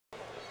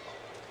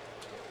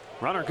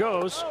Runner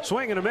goes,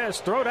 swing and a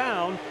miss, throw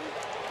down.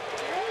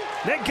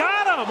 They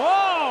got him.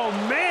 Oh,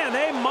 man,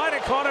 they might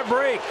have caught a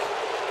break.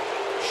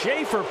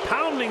 Schafer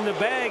pounding the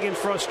bag in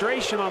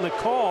frustration on the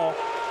call.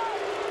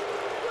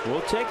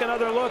 We'll take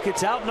another look.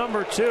 It's out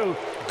number 2.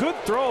 Good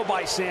throw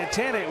by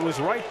Santana. It was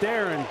right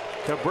there, and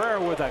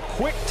Cabrera with a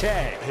quick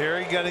tag. Here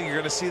you're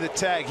going to see the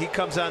tag. He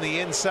comes on the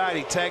inside.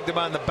 He tagged him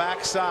on the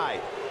back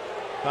side,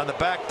 on the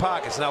back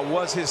pockets. Now,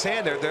 was his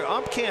hand there? The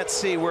ump can't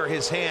see where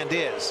his hand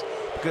is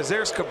because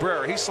there's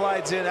Cabrera. He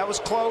slides in. That was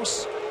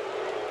close.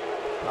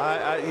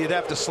 You'd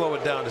have to slow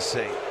it down to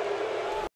see.